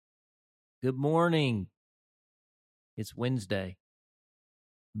Good morning. It's Wednesday,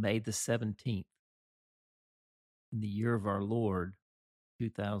 May the 17th, in the year of our Lord,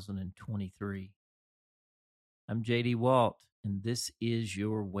 2023. I'm JD Walt, and this is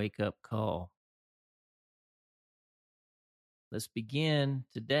your wake up call. Let's begin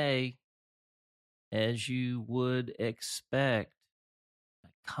today, as you would expect,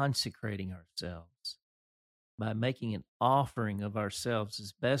 by consecrating ourselves, by making an offering of ourselves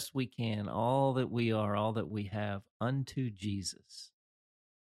as best we can, all that we are, all that we have, unto Jesus.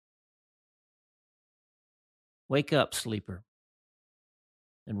 Wake up, sleeper,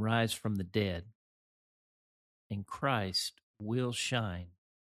 and rise from the dead, and Christ will shine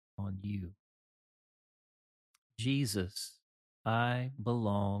on you. Jesus, I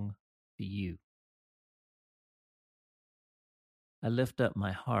belong to you. I lift up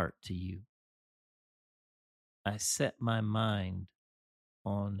my heart to you. I set my mind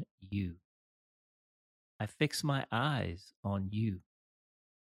on you. I fix my eyes on you.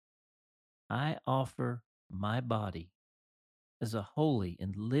 I offer my body as a holy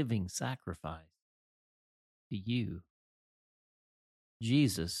and living sacrifice to you.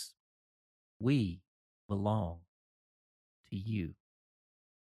 Jesus, we belong to you.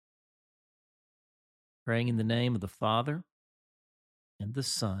 Praying in the name of the Father and the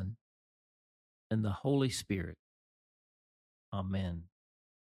Son and the Holy Spirit. Amen.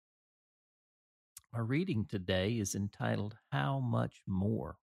 Our reading today is entitled, How Much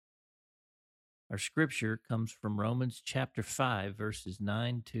More? Our scripture comes from Romans chapter 5, verses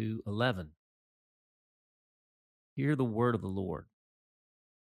 9 to 11. Hear the word of the Lord.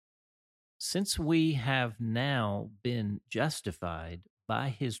 Since we have now been justified by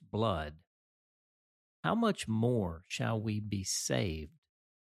his blood, how much more shall we be saved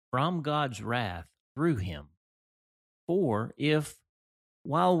from God's wrath through him? For if,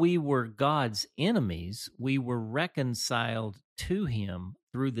 while we were God's enemies, we were reconciled to him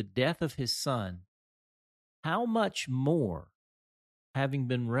through the death of his Son, how much more, having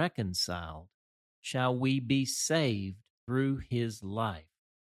been reconciled, shall we be saved through his life?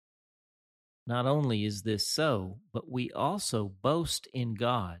 Not only is this so, but we also boast in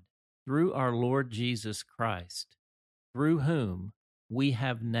God through our Lord Jesus Christ, through whom we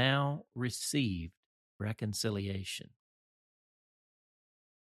have now received reconciliation.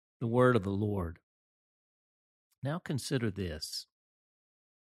 The word of the Lord. Now consider this.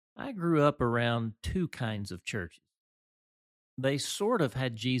 I grew up around two kinds of churches. They sort of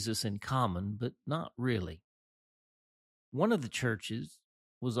had Jesus in common, but not really. One of the churches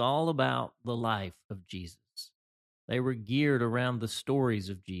was all about the life of Jesus. They were geared around the stories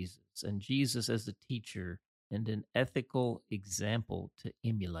of Jesus and Jesus as a teacher and an ethical example to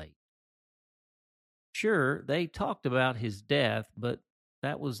emulate. Sure, they talked about his death, but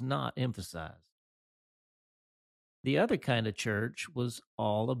that was not emphasized. The other kind of church was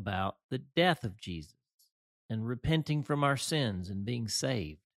all about the death of Jesus and repenting from our sins and being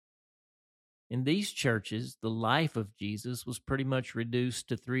saved. In these churches, the life of Jesus was pretty much reduced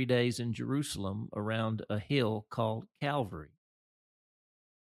to 3 days in Jerusalem around a hill called Calvary.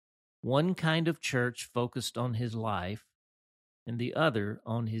 One kind of church focused on his life and the other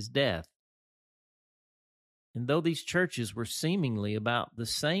on his death. And though these churches were seemingly about the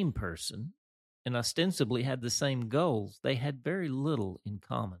same person and ostensibly had the same goals, they had very little in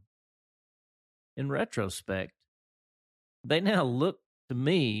common. In retrospect, they now look to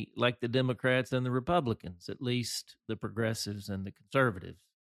me like the Democrats and the Republicans, at least the progressives and the conservatives.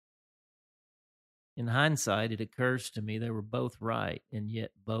 In hindsight, it occurs to me they were both right and yet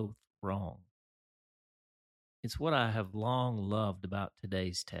both wrong. It's what I have long loved about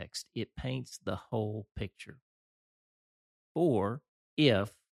today's text. It paints the whole picture. For if,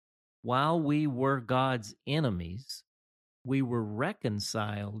 while we were God's enemies, we were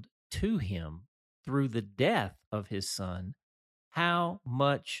reconciled to him through the death of his Son, how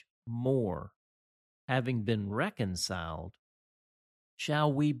much more, having been reconciled,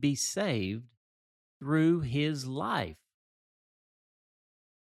 shall we be saved through his life?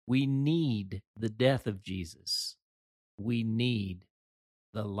 We need the death of Jesus. We need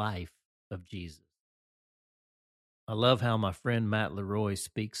the life of Jesus. I love how my friend Matt Leroy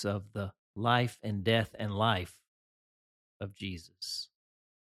speaks of the life and death and life of Jesus.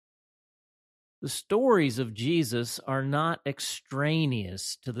 The stories of Jesus are not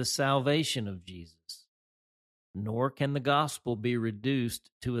extraneous to the salvation of Jesus, nor can the gospel be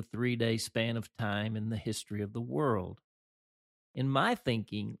reduced to a 3-day span of time in the history of the world. In my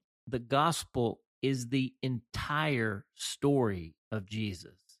thinking, the gospel is the entire story of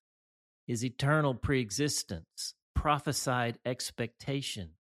Jesus, his eternal preexistence, prophesied expectation,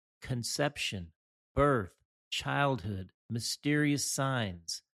 conception, birth, childhood, mysterious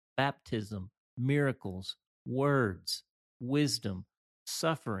signs, baptism, miracles, words, wisdom,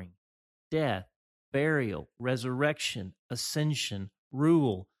 suffering, death, burial, resurrection, ascension,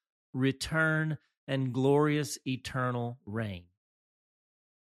 rule, return, and glorious eternal reign.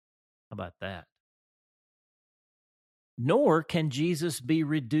 How about that? Nor can Jesus be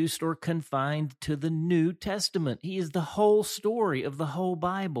reduced or confined to the New Testament. He is the whole story of the whole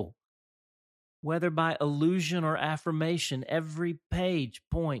Bible. Whether by allusion or affirmation, every page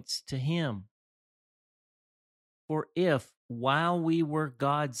points to him. For if, while we were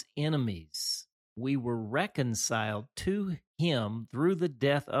God's enemies, we were reconciled to him through the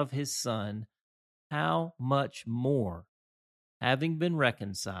death of his Son, how much more, having been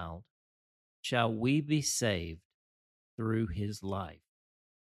reconciled, shall we be saved through his life?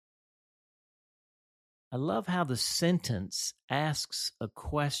 I love how the sentence asks a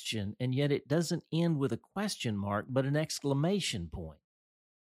question, and yet it doesn't end with a question mark, but an exclamation point.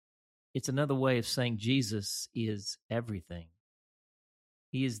 It's another way of saying Jesus is everything.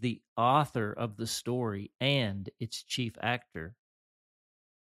 He is the author of the story and its chief actor.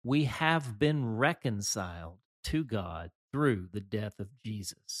 We have been reconciled to God through the death of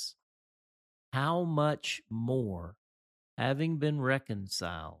Jesus. How much more, having been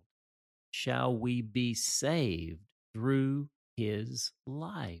reconciled, shall we be saved through his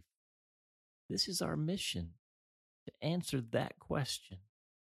life? This is our mission, to answer that question.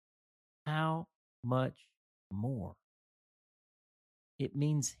 How much more? It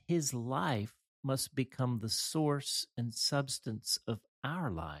means his life must become the source and substance of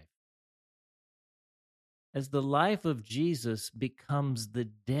our life. As the life of Jesus becomes the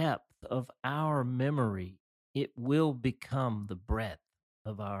depth of our memory, it will become the breadth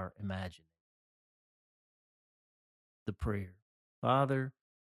of our imagination. The prayer. Father,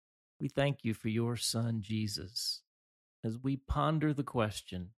 we thank you for your Son, Jesus, as we ponder the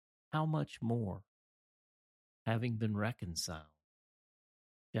question, how much more, having been reconciled,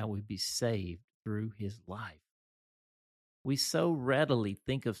 shall we be saved through his life? We so readily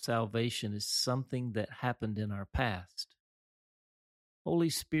think of salvation as something that happened in our past. Holy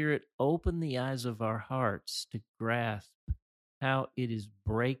Spirit, open the eyes of our hearts to grasp how it is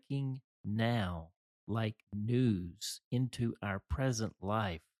breaking now like news into our present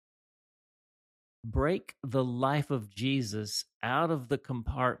life. Break the life of Jesus out of the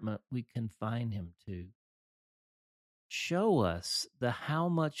compartment we confine him to. Show us the how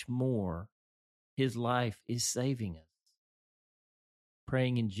much more his life is saving us.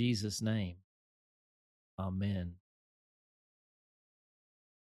 Praying in Jesus' name. Amen.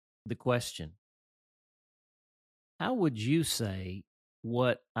 The question: how would you say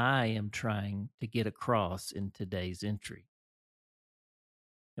what I am trying to get across in today's entry?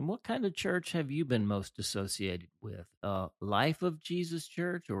 And what kind of church have you been most associated with? A Life of Jesus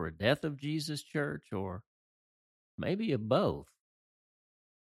church, or a Death of Jesus church, or maybe a both?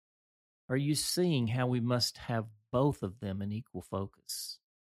 Are you seeing how we must have both of them in equal focus?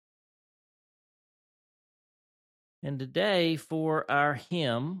 And today, for our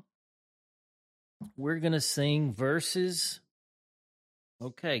hymn, we're going to sing verses.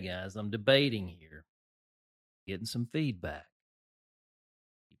 Okay, guys, I'm debating here, getting some feedback.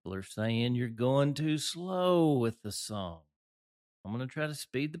 People are saying you're going too slow with the song. I'm going to try to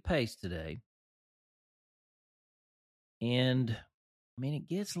speed the pace today. And I mean, it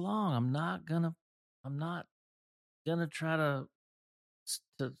gets long. I'm not gonna try to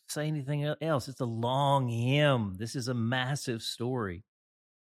say anything else. It's a long hymn. This is a massive story.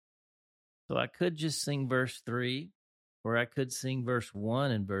 So I could just sing verse 3, or I could sing verse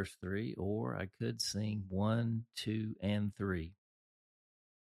 1 and verse 3, or I could sing 1, 2, and 3.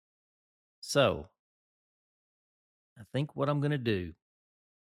 So I think what I'm going to do,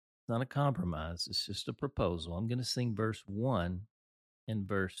 it's not a compromise, it's just a proposal. I'm going to sing verse 1 and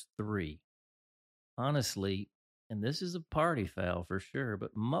verse 3. Honestly, and this is a party foul for sure,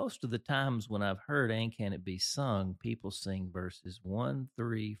 but most of the times when I've heard And Can It Be Sung, people sing verses 1,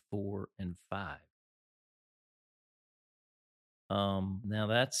 3, 4, and 5. Now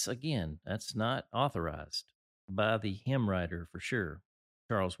that's not authorized by the hymn writer for sure,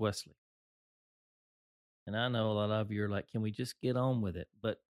 Charles Wesley. And I know a lot of you are like, can we just get on with it?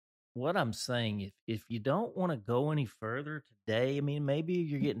 But what I'm saying, if you don't want to go any further today, I mean, maybe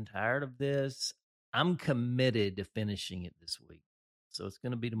you're getting tired of this. I'm committed to finishing it this week. So it's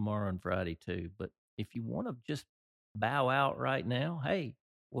going to be tomorrow and Friday too. But if you want to just bow out right now, hey,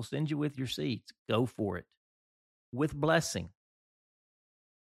 we'll send you with your seats. Go for it with blessing.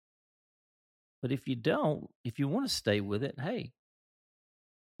 But if you don't, if you want to stay with it, hey,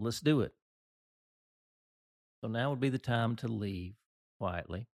 Let's do it. So now would be the time to leave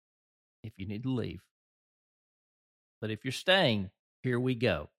quietly if you need to leave. But if you're staying, here we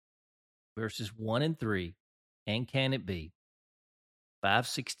go. Verses 1 and 3, and can it be?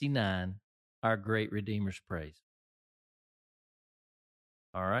 569, our great Redeemer's praise.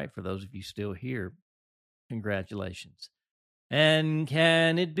 All right, for those of you still here, congratulations. And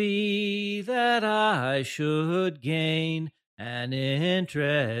can it be that I should gain an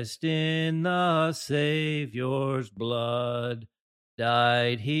interest in the Savior's blood?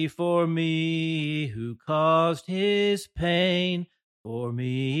 Died he for me who caused his pain, for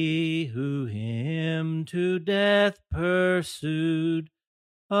me who him to death pursued.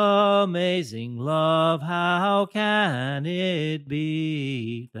 Amazing love, how can it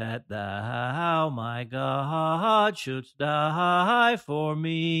be that thou, my God, shouldst die for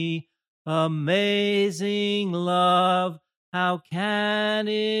me? Amazing love, how can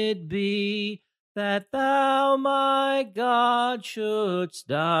it be that thou, my God, shouldst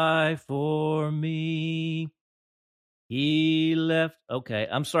die for me? He left. Okay,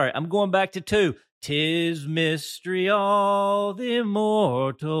 I'm sorry. I'm going back to 2. 'Tis mystery, all the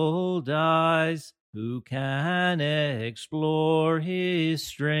immortal dies. Who can explore his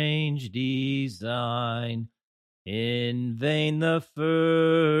strange design? In vain the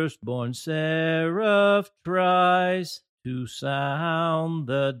firstborn seraph tries to sound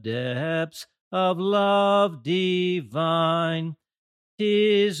the depths of love divine.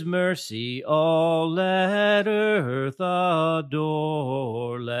 'Tis mercy all let earth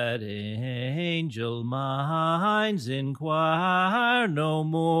adore, let angel minds inquire no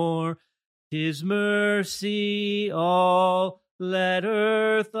more. 'Tis mercy all let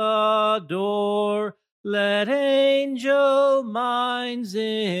earth adore, let angel minds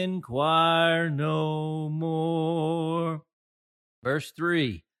inquire no more. Verse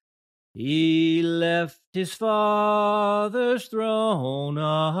 3. He left his Father's throne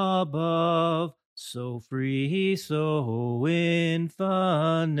above, so free, so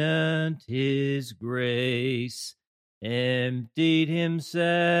infinite his grace, emptied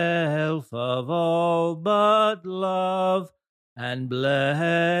himself of all but love, and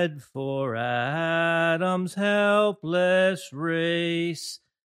bled for Adam's helpless race.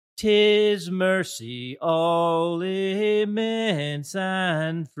 'Tis mercy all immense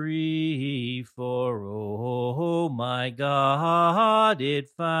and free, for, oh, my God, it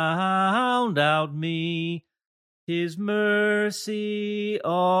found out me. 'Tis mercy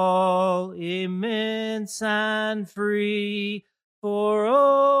all immense and free, for,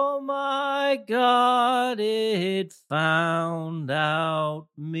 oh, my God, it found out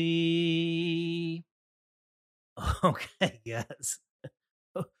me. Okay, guys.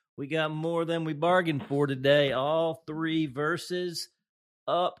 We got more than we bargained for today. All 3 verses,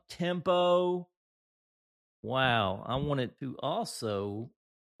 up tempo. Wow. I wanted to also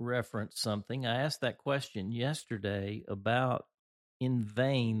reference something. I asked that question yesterday about in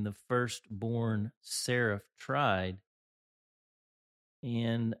vain the firstborn seraph tried.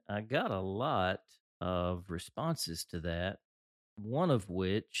 And I got a lot of responses to that, one of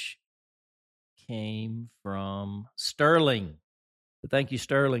which came from Sterling. But thank you,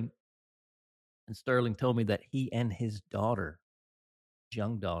 Sterling. And Sterling told me that he and his daughter, his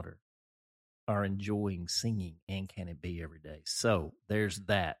young daughter, are enjoying singing And Can It Be every day. So there's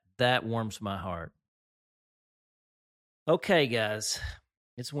that. That warms my heart. Okay, guys,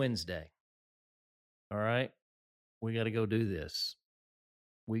 it's Wednesday. All right, we got to go do this.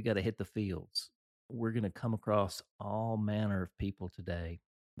 We got to hit the fields. We're going to come across all manner of people today.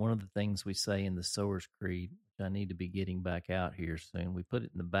 One of the things we say in the Sower's Creed, which I need to be getting back out here soon, we put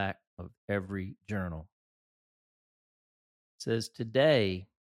it in the back of every journal. It says, today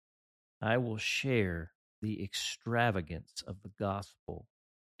I will share the extravagance of the gospel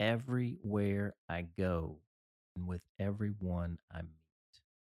everywhere I go and with everyone I meet.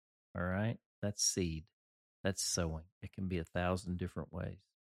 All right? That's seed. That's sowing. It can be 1,000 different ways.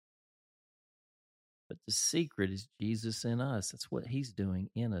 But the secret is Jesus in us. That's what he's doing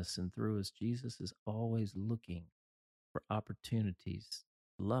in us and through us. Jesus is always looking for opportunities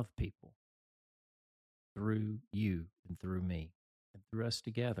to love people through you and through me and through us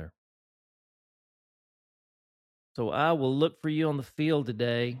together. So I will look for you on the field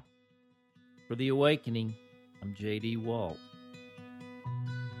today. For The Awakening, I'm J.D. Walt.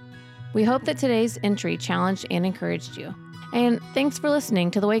 We hope that today's entry challenged and encouraged you. And thanks for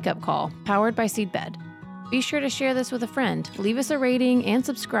listening to The Wake Up Call, powered by Seedbed. Be sure to share this with a friend, leave us a rating, and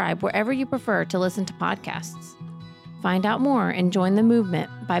subscribe wherever you prefer to listen to podcasts. Find out more and join the movement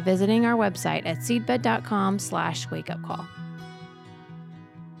by visiting our website at seedbed.com/wakeupcall.